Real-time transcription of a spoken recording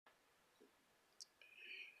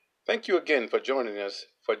Thank you again for joining us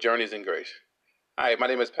for Journeys in Grace. Hi, my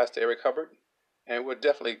name is Pastor Eric Hubbard, and we're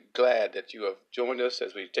definitely glad that you have joined us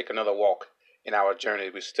as we take another walk in our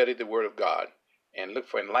journey. We study the Word of God and look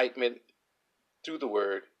for enlightenment through the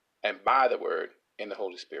Word and by the Word in the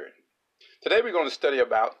Holy Spirit. Today we're going to study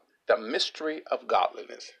about the mystery of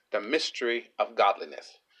godliness, the mystery of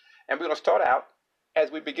godliness. And we're going to start out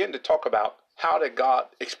as we begin to talk about how that God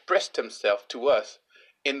expressed himself to us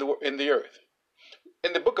in the earth.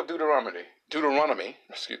 In the book of Deuteronomy,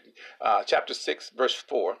 chapter 6, verse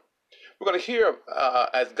 4, we're going to hear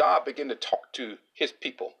as God began to talk to his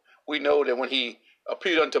people. We know that when he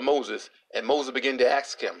appeared unto Moses, and Moses began to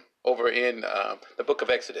ask him over in the book of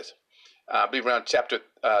Exodus, I believe around chapter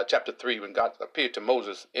 3, when God appeared to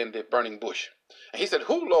Moses in the burning bush. And he said,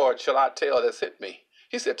 "Who, Lord, shall I tell that sent me?"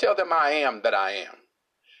 He said, "Tell them I am that I am."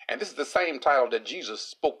 And this is the same title that Jesus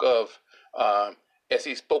spoke of as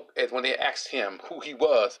when they asked him who he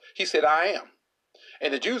was. He said, "I am."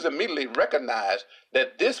 And the Jews immediately recognized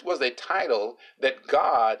that this was a title that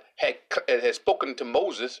God had spoken to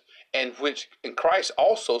Moses, and Christ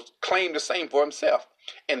also claimed the same for himself.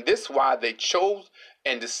 And this is why they chose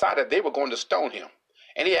and decided they were going to stone him.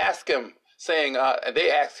 And he asked him, Jesus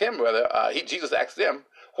asked them,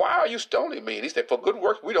 "Why are you stoning me?" And he said, "For good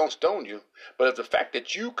works we don't stone you, but it's the fact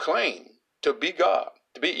that you claim to be God,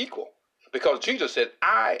 to be equal." Because Jesus said,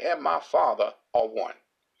 "I and my Father are one."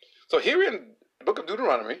 So here in the book of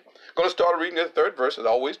Deuteronomy, I'm going to start reading the third verse, as I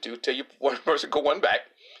always do, tell you one verse and go one back.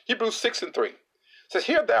 Hebrews 6 and 3 says,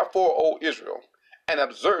 "Hear therefore, O Israel, and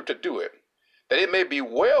observe to do it, that it may be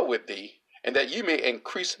well with thee, and that ye may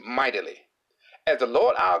increase mightily. As the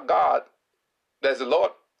Lord God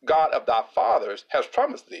of thy fathers has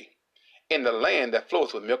promised thee, in the land that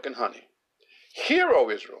flows with milk and honey. Hear, O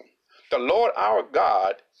Israel, the Lord our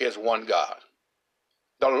God is one God."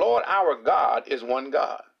 The Lord our God is one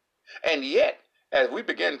God. And yet, as we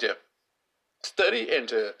begin to study and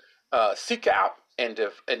to seek out and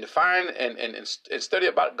to find and study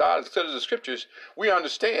about God and study the scriptures, we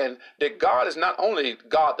understand that God is not only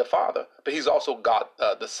God the Father, but he's also God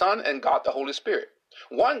the Son and God the Holy Spirit.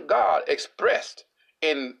 One God expressed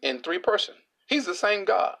in three persons. He's the same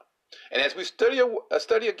God. And as we study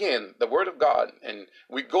again the Word of God and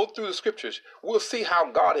we go through the scriptures, we'll see how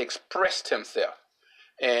God expressed himself.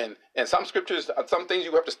 And some scriptures, some things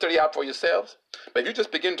you have to study out for yourselves. But if you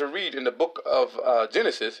just begin to read in the book of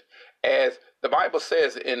Genesis, as the Bible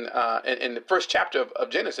says in the first chapter of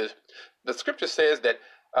Genesis, the scripture says that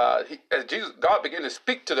God began to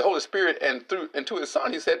speak to the Holy Spirit and to his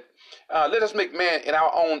Son, he said, "Let us make man in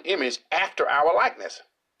our own image after our likeness."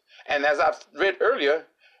 And as I've read earlier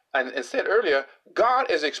and said earlier,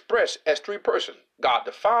 God is expressed as three persons: God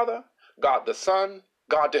the Father, God the Son,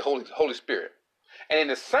 God the Holy Spirit. And in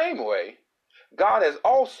the same way, God has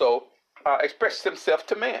also expressed himself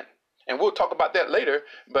to man. And we'll talk about that later.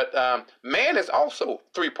 But man is also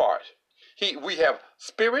three parts. We have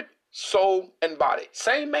spirit, soul, and body.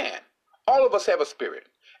 Same man. All of us have a spirit.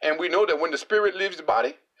 And we know that when the spirit leaves the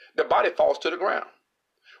body falls to the ground.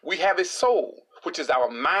 We have a soul, which is our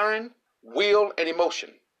mind, will, and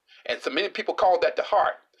emotion. And so many people call that the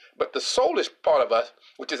heart. But the soulish part of us,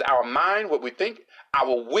 which is our mind, what we think,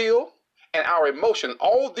 our will, and our emotion,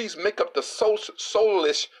 all these make up the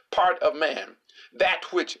soulish part of man.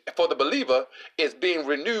 That which, for the believer, is being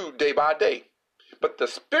renewed day by day. But the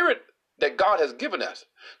spirit that God has given us,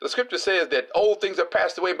 the scripture says that old things are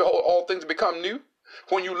passed away, and behold, all things become new.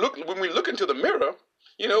 When we look into the mirror,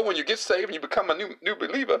 when you get saved and you become a new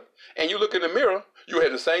believer, and you look in the mirror, you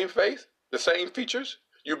have the same face, the same features,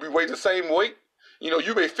 you'll be weighed the same weight.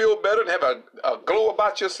 You may feel better and have a glow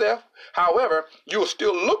about yourself. However, you'll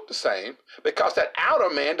still look the same because that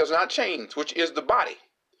outer man does not change, which is the body.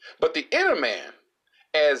 But the inner man,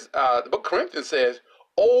 as the book of Corinthians says,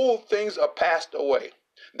 old things are passed away.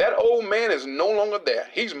 That old man is no longer there.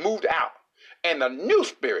 He's moved out. And the new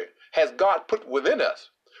spirit has God put within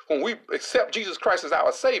us when we accept Jesus Christ as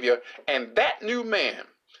our Savior. And that new man,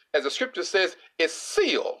 as the scripture says, is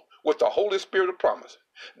sealed with the Holy Spirit of promise.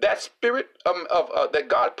 That spirit that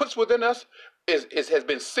God puts within us has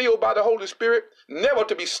been sealed by the Holy Spirit, never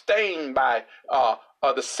to be stained by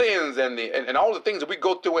the sins and all the things that we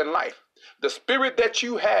go through in life. The spirit that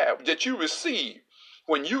you have, that you receive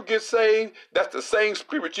when you get saved, that's the same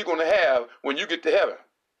spirit you're going to have when you get to heaven.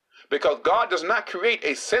 Because God does not create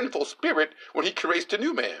a sinful spirit when he creates the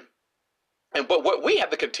new man. But what we have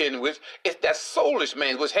to contend with is that soulish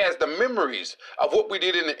man, which has the memories of what we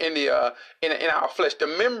did in our flesh, the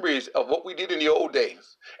memories of what we did in the old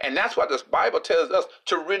days. And that's why the Bible tells us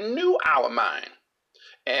to renew our mind.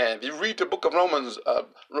 And if you read the book of Romans,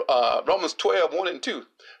 Romans 12, 1 and 2,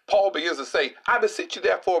 Paul begins to say, I beseech you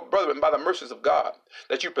therefore, brethren, by the mercies of God,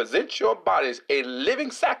 that you present your bodies a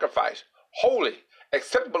living sacrifice, holy,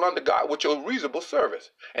 acceptable unto God, with your reasonable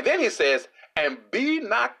service. And then he says, and be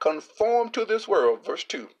not conformed to this world, verse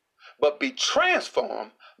 2, but be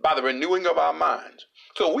transformed by the renewing of our minds.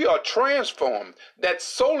 So we are transformed. That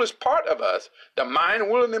soulish part of us, the mind,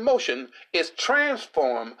 will, and emotion, is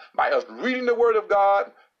transformed by us reading the Word of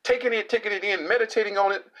God, taking it in, meditating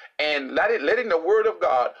on it, and letting the Word of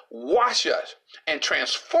God wash us and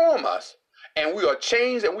transform us. And we are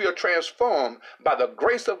changed and we are transformed by the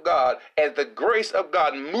grace of God, as the grace of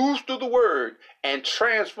God moves through the Word and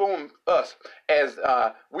transforms us. As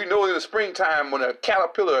we know in the springtime, when a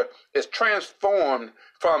caterpillar is transformed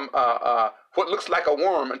from what looks like a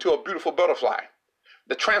worm into a beautiful butterfly.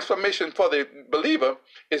 The transformation for the believer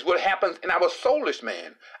is what happens in our soulish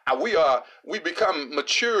man. We become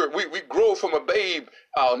mature. We grow from a babe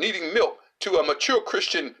needing milk to a mature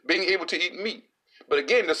Christian being able to eat meat. But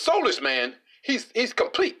again, the soulish man, he's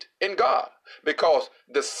complete in God, because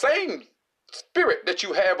the same spirit that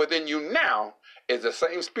you have within you now is the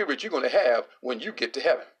same spirit you're going to have when you get to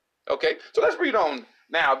heaven. Okay, so let's read on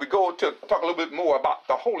now. We go to talk a little bit more about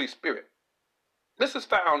the Holy Spirit. This is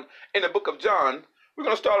found in the book of John. We're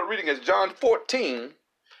going to start reading as John 14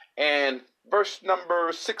 and verse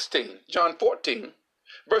number 16. John 14,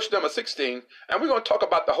 verse number 16, and we're going to talk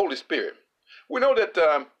about the Holy Spirit. We know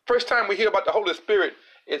that first time we hear about the Holy Spirit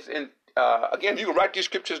is in, again, you can write these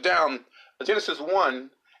scriptures down, Genesis 1,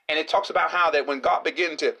 and it talks about how that when God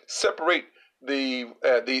began to separate the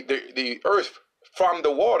earth from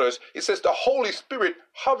the waters, it says the Holy Spirit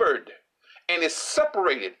hovered and it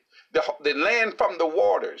separated the land from the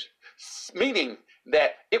waters, meaning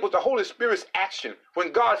that it was the Holy Spirit's action.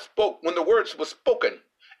 When God spoke, when the words were spoken,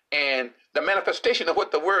 and the manifestation of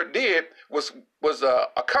what the word did was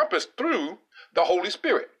accomplished through the Holy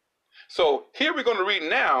Spirit. So here we're going to read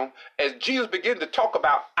now as Jesus began to talk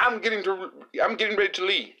about, I'm getting ready to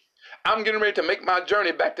leave. I'm getting ready to make my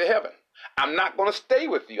journey back to heaven. I'm not going to stay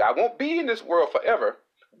with you. I won't be in this world forever,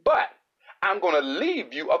 but I'm going to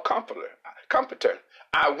leave you a comforter.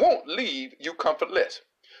 I won't leave you comfortless.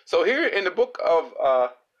 So here in the book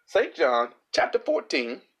of St. John, chapter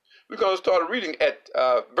 14, we're going to start reading at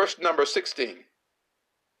verse number 16.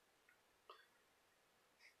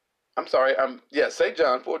 I'm sorry. St.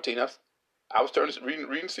 John 14. I was reading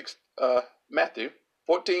Matthew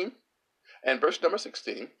 14 and verse number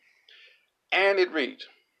 16. And it reads,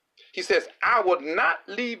 he says, I will not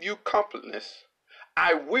leave you comfortless.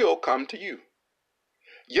 I will come to you.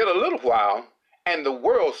 Yet a little while, and the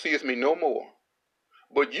world sees me no more.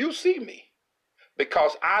 But you see me.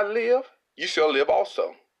 Because I live, you shall live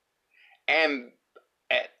also. And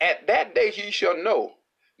at that day ye shall know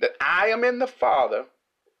that I am in the Father,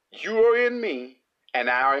 you are in me, and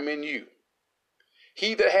I am in you.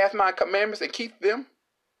 He that hath my commandments and keep them,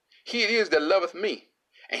 he it is that loveth me.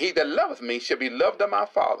 And he that loveth me shall be loved of my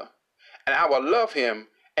Father. And I will love him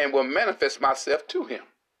and will manifest myself to him.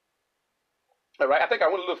 All right, I think I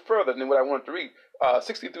went a little further than what I wanted to read.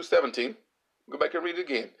 16 through 17. Go back and read it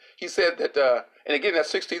again. He said that, and again, that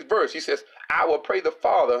 16th verse, he says, I will pray the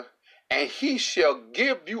Father, and he shall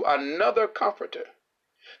give you another comforter,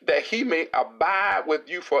 that he may abide with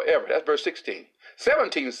you forever. That's verse 16.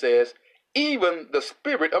 17 says, even the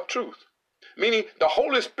Spirit of truth. Meaning the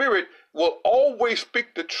Holy Spirit will always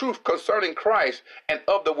speak the truth concerning Christ and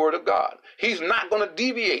of the Word of God. He's not going to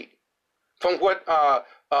deviate from what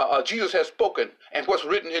Jesus has spoken and what's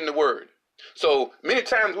written in the Word. So many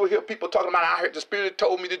times we'll hear people talking about, I heard the Spirit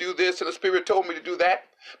told me to do this and the Spirit told me to do that.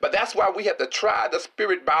 But that's why we have to try the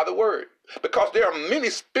Spirit by the Word. Because there are many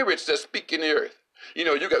spirits that speak in the earth. You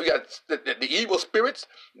know, you got the evil spirits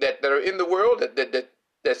that are in the world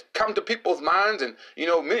that's come to people's minds. And, you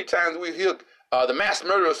know, many times we hear the mass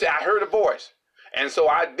murderer say, I heard a voice. And so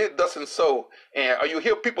I did thus and so. Or you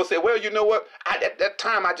hear people say, well, you know what? At that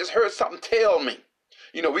time, I just heard something tell me.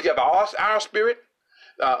 You know, we have our spirit,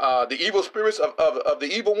 the evil spirits of the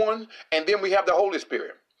evil one, and then we have the Holy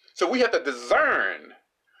Spirit. So we have to discern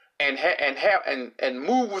and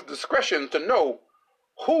move with discretion to know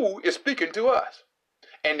who is speaking to us.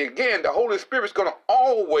 And again, the Holy Spirit is going to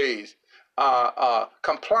always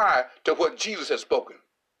comply to what Jesus has spoken.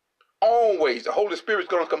 Always, the Holy Spirit is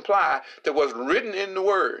going to comply to what's written in the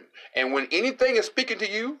Word. And when anything is speaking to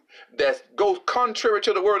you that goes contrary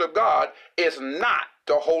to the Word of God, it's not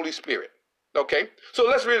the Holy Spirit. Okay? So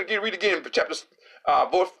let's read again for chapter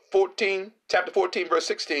 14, verse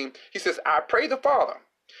 16. He says, I pray the Father,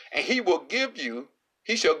 and he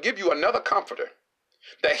shall give you another comforter,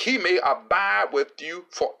 that he may abide with you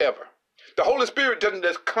forever. The Holy Spirit doesn't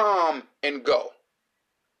just come and go.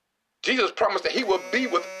 Jesus promised that he will be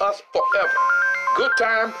with us forever. Good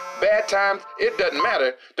times, bad times, it doesn't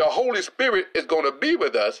matter. The Holy Spirit is going to be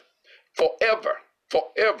with us forever,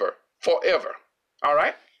 forever, forever. All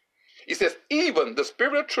right? He says, even the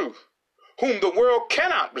Spirit of truth, whom the world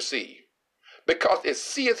cannot receive, because it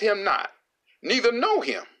seeth him not, neither know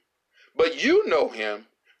him. But you know him,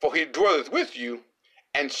 for he dwelleth with you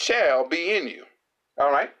and shall be in you.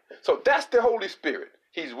 All right? So that's the Holy Spirit.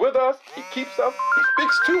 He's with us, he keeps us, he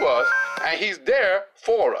speaks to us, and he's there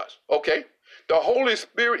for us. Okay? The Holy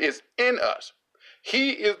Spirit is in us.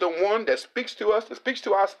 He is the one that speaks to us, that speaks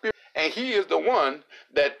to our spirit, and he is the one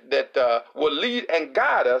that will lead and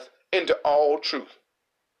guide us into all truth.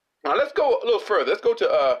 Now let's go a little further. Let's go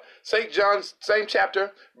to St. John's, same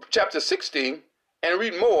chapter 16, and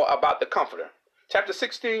read more about the Comforter. Chapter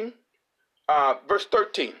 16, verse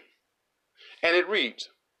 13. And it reads,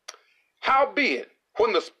 howbeit,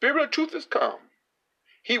 when the Spirit of truth is come,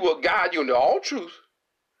 he will guide you into all truth,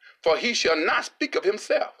 for he shall not speak of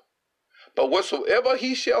himself, but whatsoever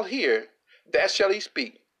he shall hear, that shall he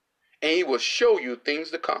speak, and he will show you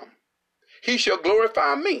things to come. He shall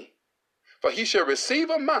glorify me, for he shall receive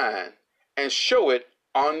of mine and show it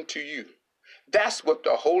unto you. That's what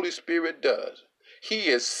the Holy Spirit does. He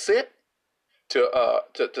is sent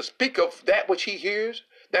to speak of that which he hears,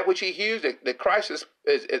 that Christ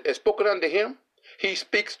is spoken unto him. He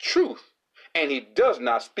speaks truth, and he does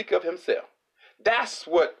not speak of himself. That's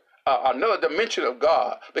what another dimension of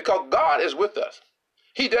God, because God is with us.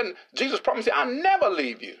 He doesn't. Jesus promised, I'll never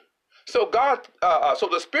leave you. So so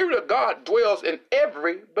the Spirit of God dwells in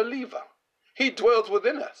every believer. He dwells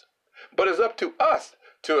within us, but it's up to us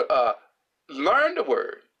to learn the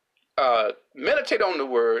Word, meditate on the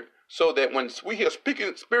Word, so that when we hear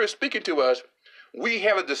Spirit speaking to us, we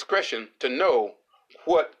have a discretion to know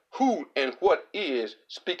who and what is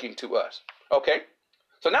speaking to us. Okay?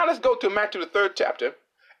 So now let's go to Matthew the 3rd chapter,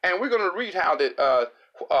 and we're going to read how the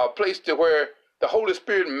place to where the Holy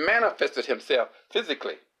Spirit manifested himself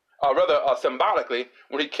physically, or rather symbolically,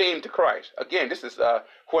 when he came to Christ. Again, this is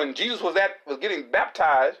when Jesus was getting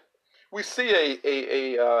baptized. We see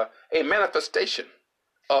a manifestation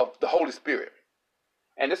of the Holy Spirit,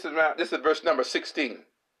 and this is verse number 16,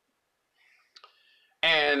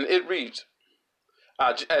 and it reads.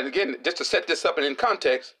 And again, just to set this up and in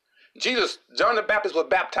context, John the Baptist was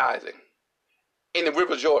baptizing in the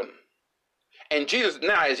River Jordan. And Jesus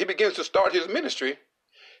now, as he begins to start his ministry,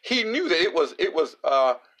 he knew that it was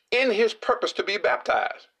in his purpose to be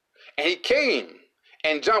baptized. And he came,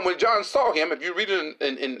 and when John saw him, if you read it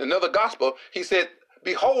in another gospel, he said,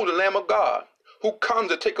 behold the Lamb of God, who comes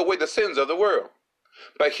to take away the sins of the world.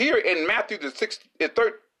 But here in Matthew the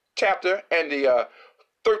 3rd chapter and the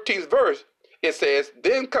 13th verse, it says,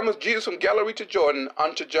 then cometh Jesus from Galilee to Jordan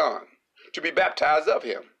unto John, to be baptized of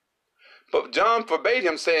him. But John forbade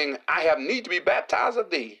him, saying, I have need to be baptized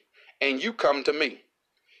of thee, and you come to me.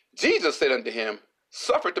 Jesus said unto him,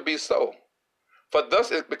 suffer it to be so, for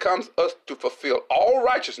thus it becomes us to fulfill all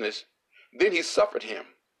righteousness. Then he suffered him.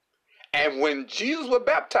 And when Jesus was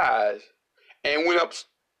baptized and went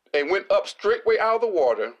up straightway out of the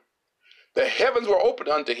water, the heavens were opened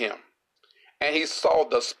unto him, and he saw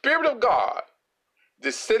the Spirit of God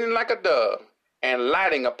descending like a dove and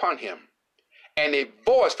lighting upon him. And a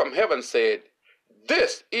voice from heaven said,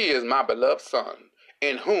 this is my beloved Son,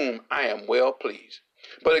 in whom I am well pleased.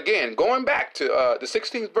 But again, going back to the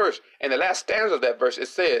 16th verse and the last stanza of that verse, it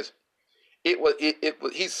says,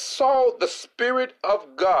 he saw the Spirit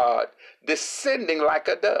of God descending like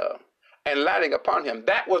a dove and lighting upon him.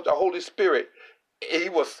 That was the Holy Spirit. He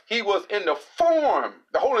was in the form.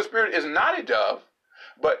 The Holy Spirit is not a dove,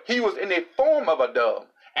 but he was in the form of a dove,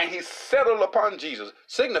 and he settled upon Jesus,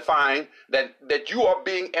 signifying that you are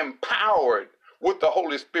being empowered with the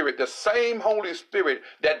Holy Spirit, the same Holy Spirit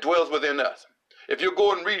that dwells within us. If you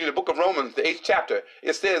go and read in the book of Romans, the 8th chapter,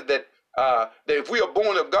 it says that if we are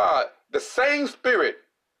born of God, the same Spirit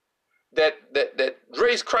that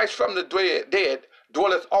raised Christ from the dead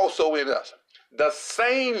dwelleth also in us. The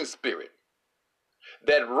same Spirit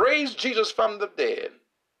that raised Jesus from the dead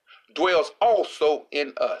dwells also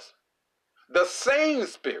in us. The same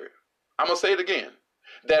Spirit, I'm going to say it again,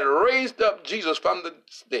 that raised up Jesus from the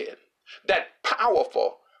dead, that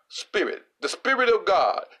powerful Spirit, the Spirit of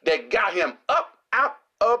God that got him up out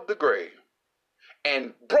of the grave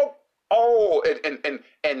and broke all,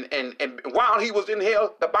 and while he was in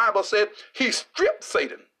hell, the Bible said he stripped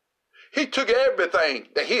Satan. He took everything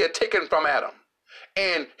that he had taken from Adam,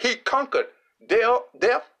 and he conquered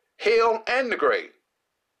death, hell, and the grave.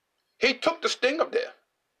 He took the sting of death.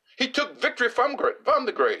 He took victory from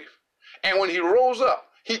the grave. And when he rose up,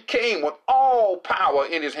 he came with all power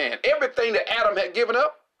in his hand. Everything that Adam had given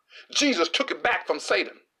up, Jesus took it back from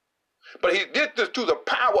Satan. But he did this through the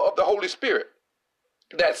power of the Holy Spirit.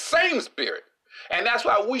 That same Spirit. And that's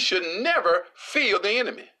why we should never fear the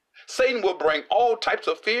enemy. Satan will bring all types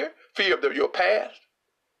of fear of your past,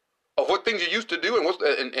 of what things you used to do,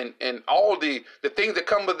 and all the things that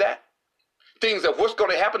come with that. Things of what's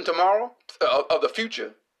going to happen tomorrow, of the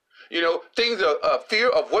future. You know, things of fear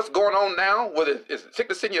of what's going on now, whether it's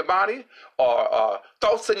sickness in your body, or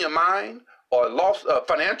thoughts in your mind, or lost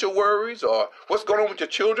financial worries, or what's going on with your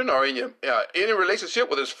children, or in your any relationship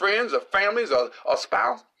with his friends, or families, or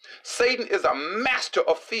spouse. Satan is a master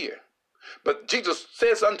of fear. But Jesus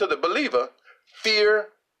says unto the believer, fear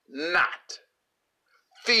not.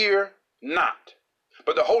 Fear not.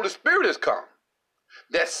 But the Holy Spirit has come.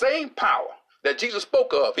 That same power that Jesus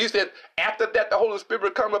spoke of. He said, after that the Holy Spirit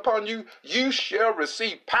will come upon you, you shall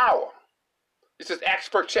receive power. This is Acts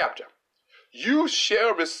 1st chapter. You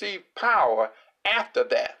shall receive power after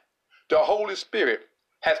that. The Holy Spirit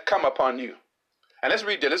has come upon you. And let's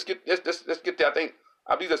read that. Let's get there.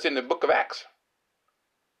 I believe that's in the book of Acts.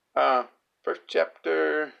 First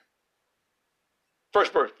chapter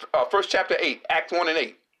 8, Acts 1 and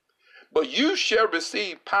 8. But you shall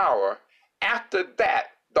receive power after that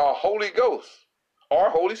the Holy Ghost, or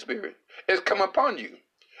Holy Spirit, is come upon you,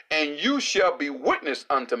 and you shall be witness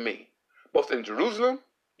unto me, both in Jerusalem,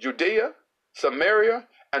 Judea, Samaria,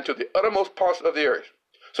 and to the uttermost parts of the earth.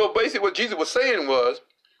 So basically what Jesus was saying was,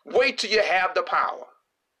 wait till you have the power.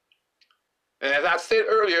 And as I said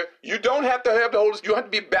earlier, you don't have to have the Holy Spirit, you don't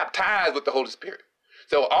have to be baptized with the Holy Spirit.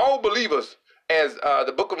 So all believers, as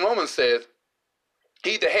the book of Romans says,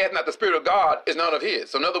 he that hath not the Spirit of God is none of his.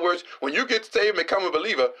 So in other words, when you get saved and become a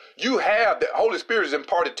believer, you have the Holy Spirit is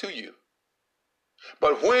imparted to you.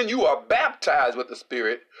 But when you are baptized with the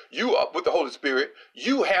Spirit, with the Holy Spirit,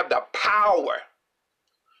 you have the power.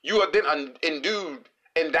 You are then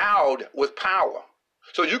endowed with power.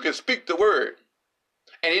 So you can speak the word,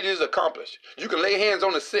 and it is accomplished. You can lay hands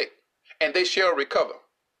on the sick, and they shall recover.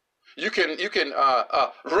 You can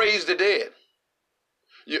raise the dead.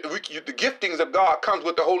 The giftings of God comes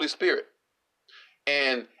with the Holy Spirit,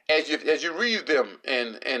 and as you read them,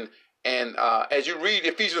 and as you read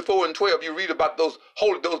Ephesians 4 and 12, you read about those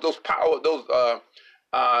power,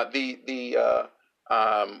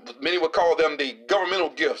 many would call them the governmental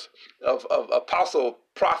gifts of apostle,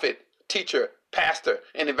 prophet, teacher, pastor,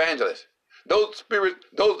 and evangelist. Those spirits,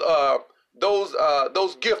 those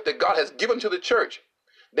gifts that God has given to the church,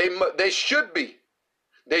 they should be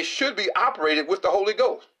operated with the Holy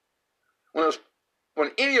Ghost.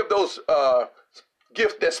 When any of those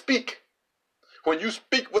gifts that speak, when you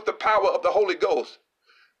speak with the power of the Holy Ghost,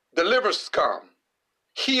 deliverance come,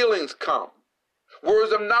 healings come,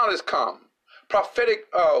 words of knowledge come, prophetic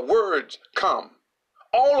words come.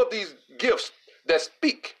 All of these gifts that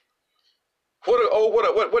speak,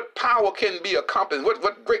 what power can be accomplished?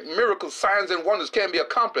 What great miracles, signs, and wonders can be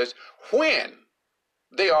accomplished when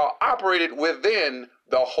they are operated within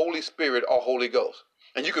the Holy Spirit or Holy Ghost.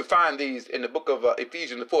 And you can find these in the book of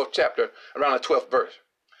Ephesians, the 4th chapter, around the 12th verse.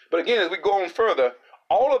 But again, as we go on further,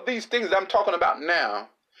 all of these things that I'm talking about now,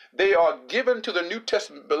 they are given to the New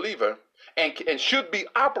Testament believer and should be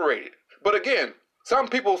operated. But again, some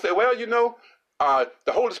people say, well, the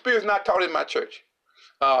Holy Spirit is not taught in my church.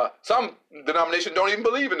 Some denominations don't even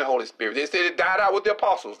believe in the Holy Spirit. They say it died out with the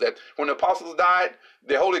apostles, that when the apostles died,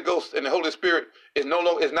 the Holy Ghost and the Holy Spirit is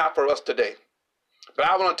not for us today. But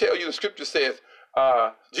I want to tell you, the scripture says,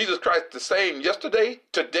 Jesus Christ the same yesterday,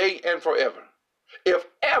 today, and forever. If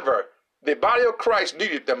ever the body of Christ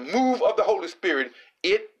needed the move of the Holy Spirit,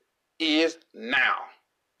 it is now.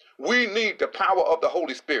 We need the power of the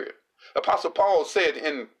Holy Spirit. Apostle Paul said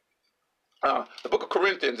in the book of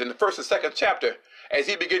Corinthians, in the 1st and 2nd chapter, as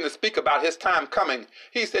he began to speak about his time coming,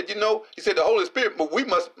 he said, the Holy Spirit, but we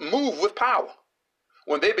must move with power.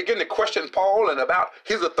 When they begin to question Paul and about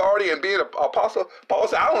his authority and being an apostle, Paul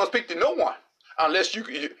said, I don't want to speak to no one unless you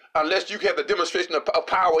have the demonstration of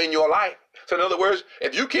power in your life. So in other words,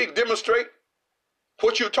 if you can't demonstrate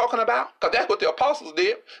what you're talking about, because that's what the apostles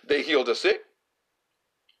did. They healed the sick.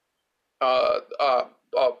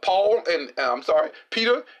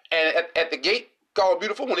 Peter, and at the gate called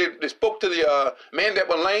Beautiful, when they spoke to the man that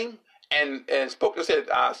was lame and spoke and said,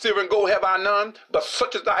 silver and gold have I none, but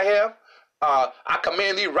such as I have, I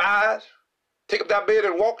command thee, rise, take up thy bed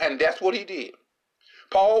and walk, and that's what he did.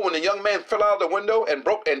 Paul, when the young man fell out of the window and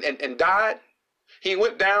broke and died, he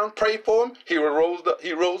went down, prayed for him, he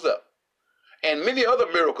rose up. And many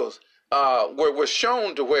other miracles were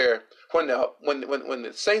shown to where when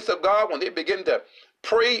the saints of God, when they begin to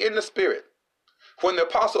pray in the Spirit, when the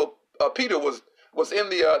apostle Peter was in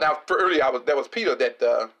the now earlier that was Peter that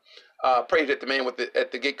prayed at the man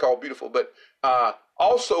at the gate called Beautiful, but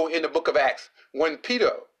also in the book of Acts when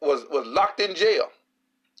Peter was locked in jail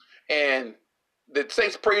and the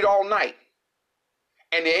saints prayed all night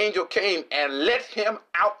and the angel came and let him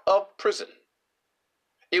out of prison.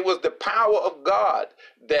 It was the power of God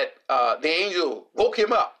that the angel woke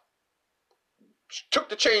him up, took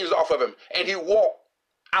the chains off of him, and he walked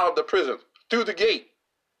out of the prison through the gate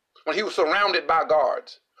when he was surrounded by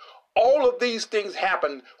guards. All of these things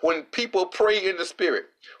happen when people pray in the Spirit,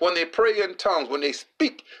 when they pray in tongues, when they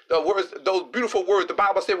speak the words, those beautiful words. The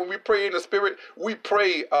Bible said when we pray in the Spirit, we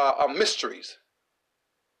pray mysteries.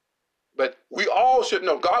 But we all should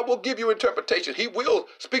know God will give you interpretation. He will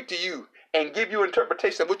speak to you and give you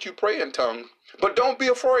interpretation of what you pray in tongues. But don't be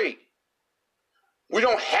afraid. We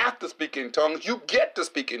don't have to speak in tongues. You get to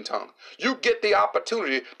speak in tongues. You get the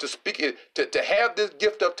opportunity to speak it, to have this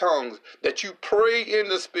gift of tongues, that you pray in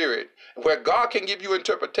the Spirit, where God can give you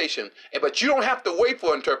interpretation. But you don't have to wait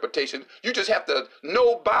for interpretation. You just have to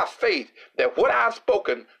know by faith that what I've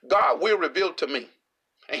spoken, God will reveal to me.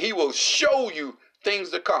 And he will show you things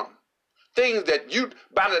to come. Things that you,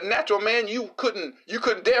 by the natural man, you couldn't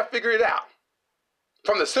dare figure it out.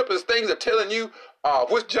 From the simplest things of telling you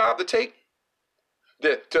which job to take,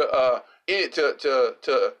 to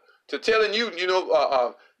telling you,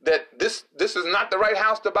 that this is not the right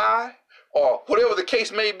house to buy, or whatever the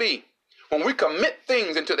case may be. When we commit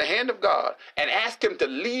things into the hand of God and ask him to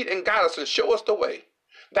lead and guide us and show us the way,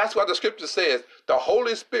 that's why the scripture says the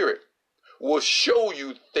Holy Spirit will show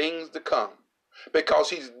you things to come, because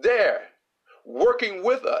he's there working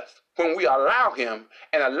with us when we allow him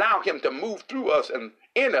and allow him to move through us and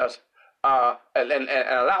in us, and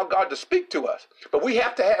allow God to speak to us. But we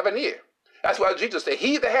have to have an ear. That's why Jesus said,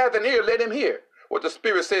 he that hath an ear, let him hear what the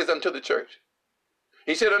Spirit says unto the church.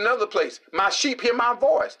 He said another place, my sheep hear my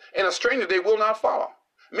voice, and a stranger they will not follow.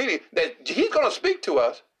 Meaning that he's going to speak to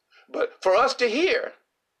us, but for us to hear,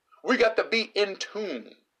 we got to be in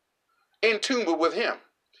tune with him.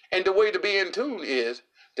 And the way to be in tune is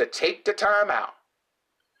to take the time out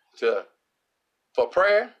for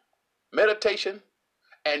prayer, meditation,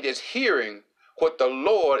 and just hearing what the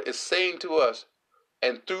Lord is saying to us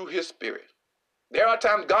and through his Spirit. There are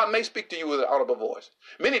times God may speak to you with an audible voice.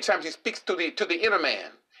 Many times he speaks to the inner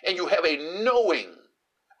man, and you have a knowing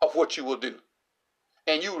of what you will do.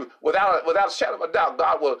 And you, without a shadow of a doubt,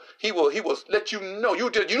 God will let you know. You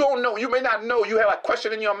don't know. You may not know. You have a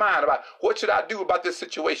question in your mind about what should I do about this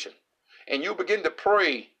situation. And you begin to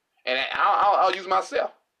pray, and I'll use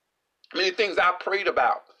myself. Many things I prayed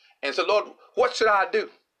about and said, Lord, what should I do?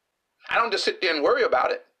 I don't just sit there and worry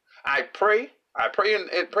about it. I pray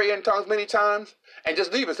in tongues many times and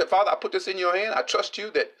just leave and say, Father, I put this in your hand. I trust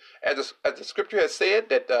you that as the scripture has said,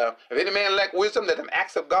 that if any man lack wisdom, let him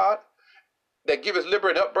ask of God, that giveth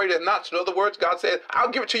liberty and upbraideth not. So in other words, God says,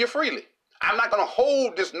 I'll give it to you freely. I'm not going to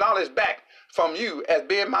hold this knowledge back from you as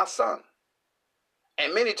being my son.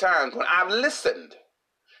 And many times when I've listened,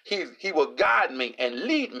 he will guide me and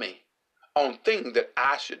lead me on things that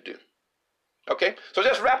I should do. Okay, so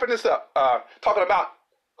just wrapping this up, talking about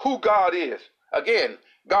who God is. Again,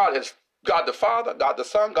 God is God the Father, God the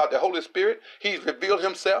Son, God the Holy Spirit. He's revealed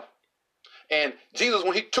himself. And Jesus,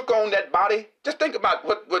 when he took on that body, just think about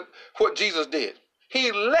what Jesus did.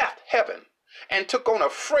 He left heaven and took on a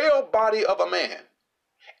frail body of a man.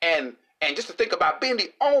 And just to think about being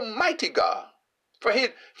the Almighty God.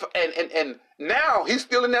 And now he's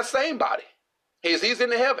still in that same body. He's in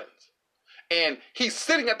the heavens. And he's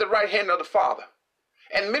sitting at the right hand of the Father.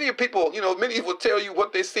 And many people will tell you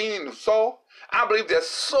what they've seen and saw. I believe there's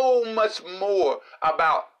so much more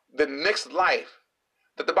about the next life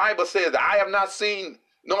that the Bible says that I have not seen,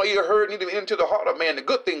 nor ear heard, neither into the heart of man, the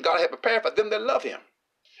good thing God has prepared for them that love him.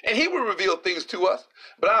 And he will reveal things to us.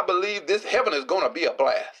 But I believe this heaven is going to be a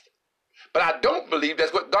blast. But I don't believe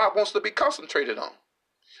that's what God wants to be concentrated on.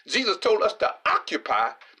 Jesus told us to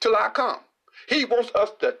occupy till I come. He wants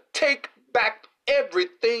us to take back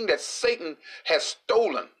everything that Satan has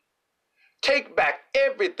stolen. Take back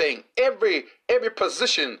everything, every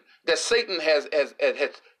position that Satan has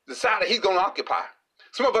decided he's going to occupy.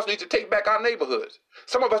 Some of us need to take back our neighborhoods.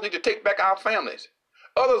 Some of us need to take back our families.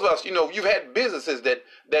 Others of us, you've had businesses that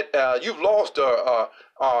you've lost or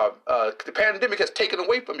the pandemic has taken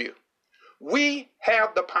away from you. We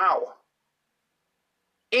have the power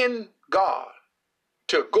in God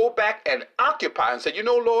to go back and occupy and say,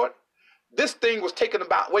 Lord, this thing was taken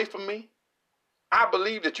away from me. I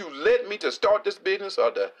believe that you led me to start this business,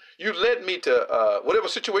 or you led me to whatever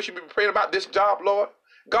situation we be praying about, this job, Lord.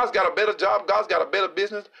 God's got a better job. God's got a better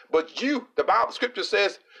business. But you, the Bible scripture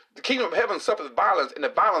says, the kingdom of heaven suffers violence, and the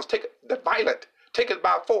violent take it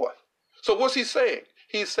by force. So what's he saying?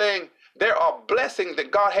 He's saying there are blessings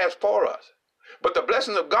that God has for us. But the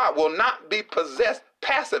blessings of God will not be possessed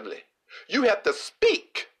passively. You have to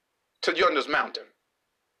speak to yonder's mountain,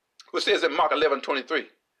 which says in Mark 11:23.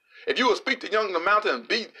 If you will speak to yonder mountain,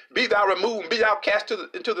 be thou removed, and be thou cast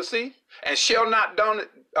into the sea, and shall not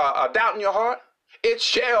doubt in your heart, it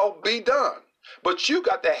shall be done. But you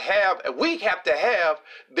got to have, we have to have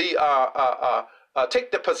the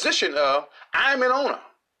take the position of, I'm an owner.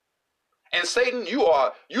 And Satan, you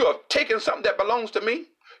are taking something that belongs to me.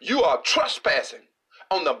 You are trespassing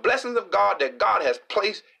on the blessings of God that God has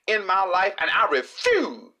placed in my life, and I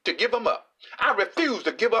refuse to give them up. I refuse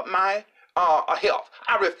to give up my health.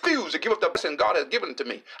 I refuse to give up the blessing God has given to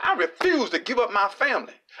me. I refuse to give up my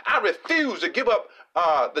family. I refuse to give up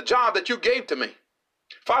the job that you gave to me.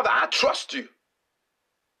 Father, I trust you.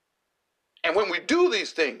 And when we do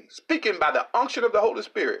these things, speaking by the unction of the Holy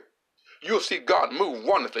Spirit, you'll see God move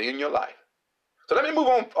wonderfully in your life. So let me move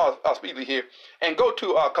on speedily here and go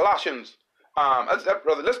to Colossians.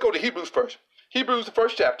 Let's go to Hebrews first. Hebrews, the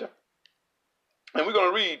first chapter. And we're going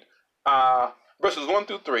to read verses 1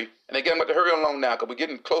 through 3. And again, I'm going to hurry along now because we're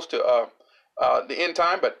getting close to the end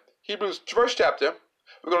time. But Hebrews, first chapter,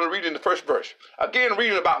 we're going to read in the first verse. Again,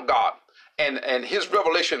 reading about God and his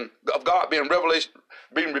revelation of God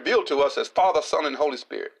being revealed to us as Father, Son, and Holy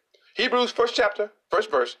Spirit. Hebrews, first chapter, first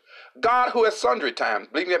verse. God, who at sundry times,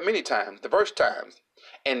 believing at many times, diverse times,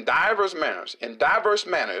 in diverse manners,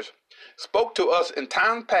 spoke to us in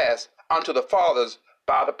time past unto the fathers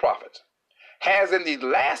by the prophets, has in these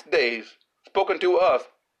last days spoken to us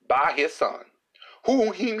by his Son,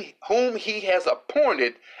 whom he has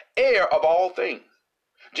appointed heir of all things.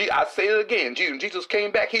 I say it again, Jesus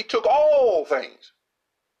came back, he took all things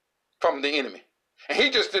from the enemy. And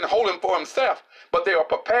he just didn't hold them for himself, but they are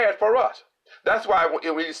prepared for us. That's why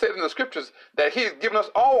when he said in the scriptures that he has given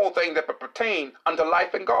us all things that pertain unto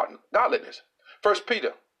life and godliness. 1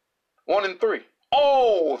 Peter 1 and 3.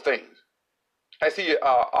 All things has he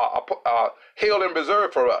held and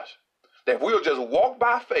reserved for us. That if we'll just walk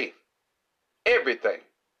by faith, everything,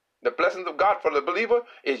 the blessings of God for the believer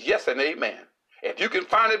is yes and amen. If you can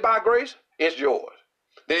find it by grace, it's yours.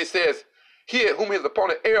 Then he says, he whom he has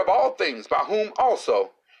appointed heir of all things, by whom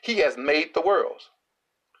also he has made the worlds.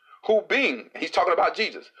 Who being, he's talking about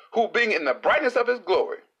Jesus, who being in the brightness of his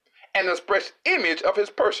glory and the express image of his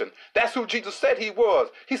person. That's who Jesus said he was.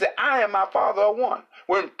 He said, I and my Father are one.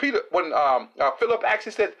 When Philip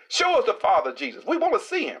actually said, show us the Father, Jesus. We want to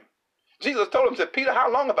see him. Jesus told him, said, Peter,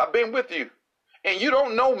 how long have I been with you? And you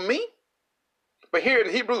don't know me? But here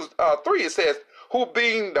in Hebrews 3, it says, who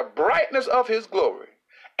being the brightness of his glory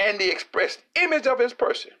and the express image of his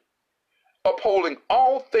person, upholding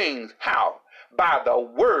all things, how? By the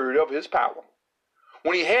word of his power.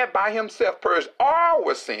 When he had by himself purged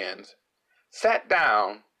our sins, sat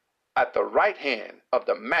down at the right hand of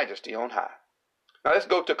the majesty on high. Now let's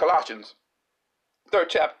go to Colossians,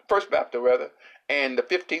 first chapter, and the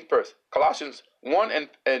 15th verse. Colossians 1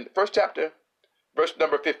 and first chapter, verse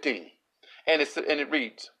number 15. And it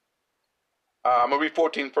reads, I'm going to read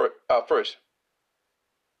 14 first.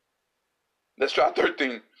 Let's try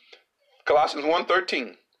 13. Colossians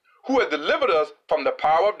 1:13. Who has delivered us from the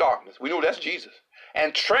power of darkness. We know that's Jesus.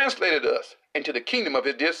 And translated us into the kingdom of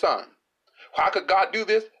his dear Son. How could God do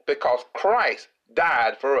this? Because Christ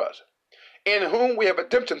died for us, in whom we have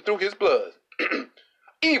redemption through his blood,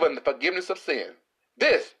 even the forgiveness of sin.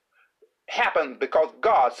 This happened because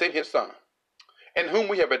God sent his Son, in whom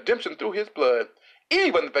we have redemption through his blood,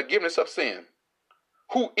 even the forgiveness of sin,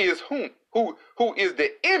 who is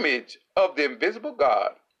the image of the invisible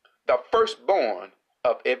God, the firstborn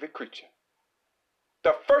of every creature.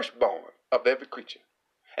 The firstborn of every creature.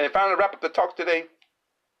 And finally, to wrap up the talk today,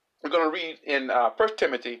 we're going to read in 1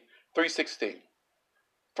 Timothy 3:16.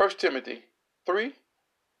 1 Timothy 3:16.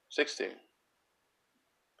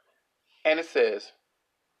 And it says,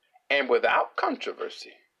 and without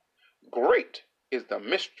controversy, great is the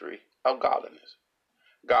mystery of godliness.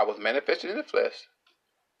 God was manifested in the flesh,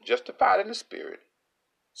 justified in the spirit,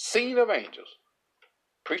 seen of angels,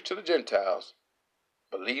 preached to the Gentiles,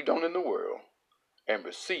 believed on in the world, and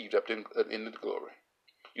received up into the glory.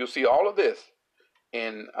 You'll see all of this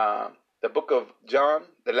in the book of John,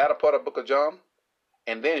 the latter part of the book of John.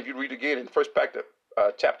 And then if you read again in the first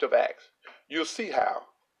chapter of Acts, you'll see how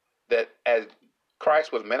that as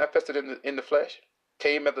Christ was manifested in the flesh,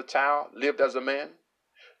 came as a child, lived as a man,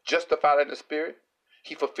 justified in the spirit,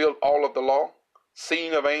 He fulfilled all of the law,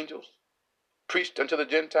 seen of angels, preached unto the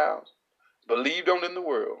Gentiles, believed on in the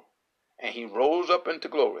world, and he rose up into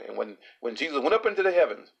glory. And when Jesus went up into the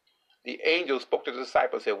heavens, the angels spoke to the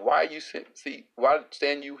disciples and said, why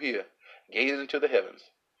stand you here, gazing into the heavens?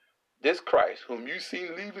 This Christ, whom you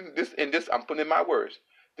seen leaving, I'm putting in my words,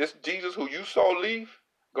 this Jesus who you saw leave,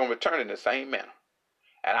 going to return in the same manner.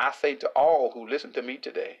 And I say to all who listen to me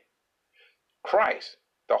today, Christ,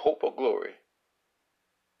 the hope of glory,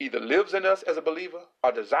 either lives in us as a believer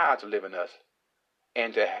or desires to live in us,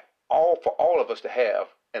 and for all of us to have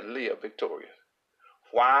and live victorious.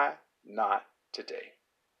 Why not today?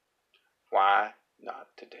 Why not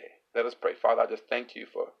today? Let us pray. Father, I just thank you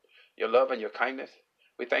for your love and your kindness.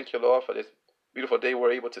 We thank you, Lord, for this beautiful day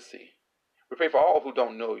we're able to see. We pray for all who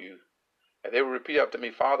don't know you, and they will repeat after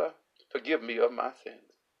me, Father, forgive me of my sins.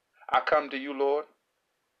 I come to you, Lord,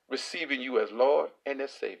 receiving you as Lord and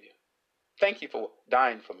as Savior. Thank you for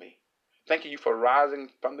dying for me. Thank you for rising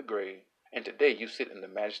from the grave, and today you sit in the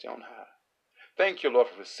majesty on high. Thank you, Lord,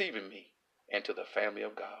 for receiving me into the family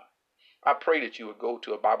of God. I pray that you would go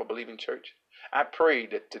to a Bible-believing church. I pray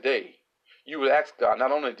that today you would ask God,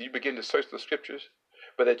 not only do you begin to search the scriptures,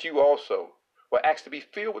 but that you also will ask to be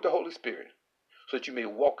filled with the Holy Spirit so that you may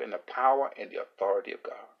walk in the power and the authority of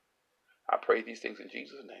God. I pray these things in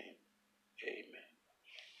Jesus' name. Amen.